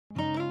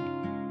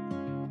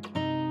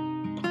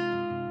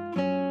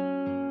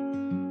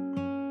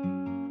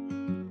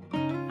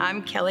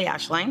I'm Kelli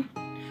Ashline.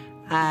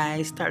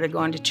 I started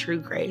going to True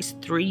Grace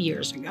 3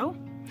 years ago.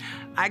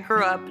 I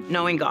grew up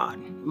knowing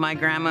God. My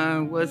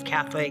grandma was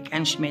Catholic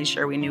and she made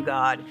sure we knew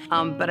God,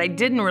 but I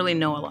didn't really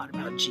know a lot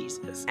about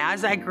Jesus.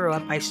 As I grew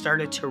up, I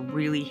started to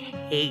really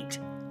hate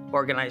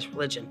organized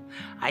religion.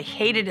 I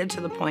hated it to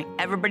the point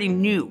everybody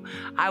knew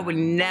I would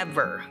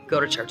never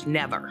go to church,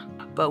 never.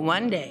 But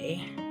one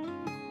day,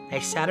 I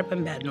sat up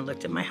in bed and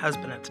looked at my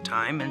husband at the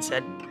time and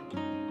said,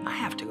 I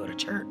have to go to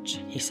church.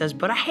 He says,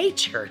 but I hate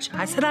church.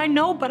 I said, I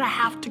know, but I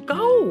have to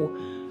go.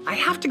 I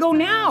have to go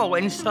now.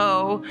 And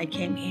so I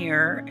came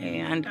here,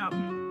 and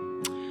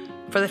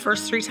for the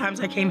first 3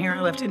 times I came here, I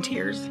left in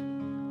tears,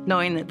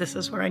 knowing that this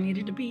is where I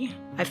needed to be.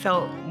 I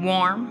felt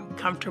warm,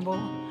 comfortable.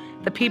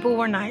 The people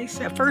were nice.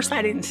 At first,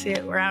 I didn't sit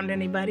around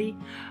anybody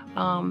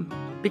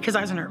because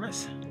I was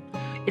nervous.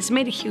 It's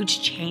made a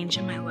huge change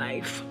in my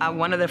life.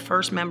 One of the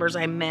first members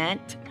I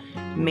met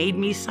made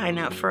me sign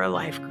up for a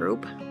life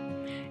group,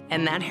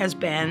 and that has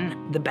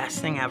been the best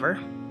thing ever.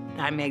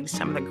 I made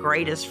some of the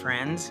greatest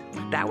friends.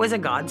 That was a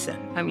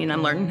godsend. I mean,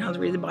 I'm learning how to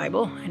read the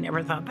Bible. I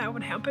never thought that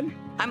would happen.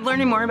 I'm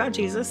learning more about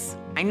Jesus.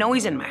 I know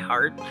he's in my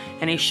heart,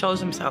 and he shows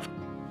himself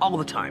all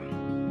the time.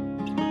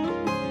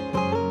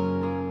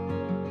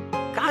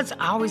 God's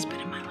always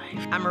been in my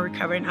life. I'm a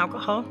recovering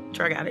alcohol,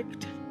 drug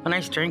addict. When I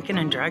was drinking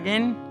and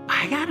drugging,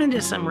 I got into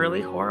some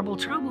really horrible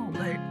trouble,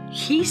 but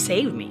he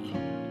saved me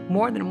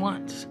more than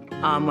once.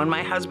 When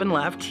my husband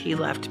left, he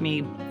left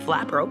me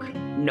flat broke,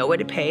 no way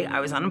to pay, I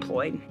was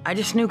unemployed. I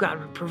just knew God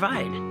would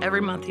provide. Every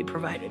month he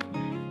provided.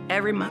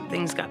 Every month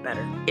things got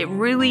better. It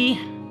really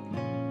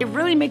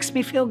makes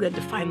me feel good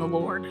to find the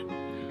Lord.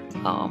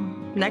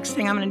 Next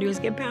thing I'm gonna do is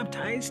get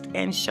baptized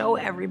and show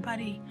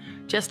everybody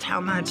just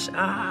how much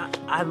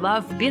I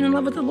love being in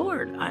love with the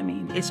Lord. I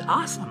mean, it's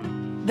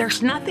awesome.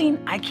 There's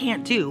nothing I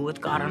can't do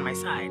with God on my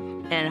side.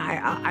 And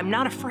I'm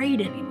not afraid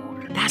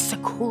anymore. That's the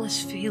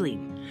coolest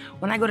feeling.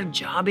 When I go to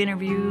job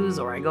interviews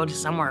or I go to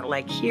somewhere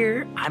like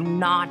here, I'm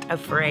not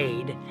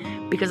afraid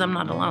because I'm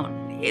not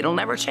alone. It'll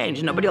never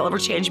change. Nobody will ever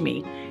change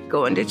me.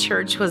 Going to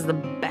church was the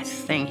best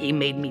thing he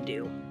made me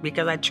do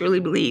because I truly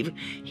believe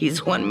he's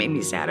the one who made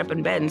me sat up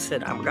in bed and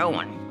said, I'm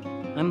going.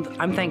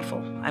 I'm thankful.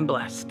 I'm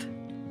blessed.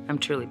 I'm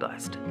truly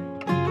blessed.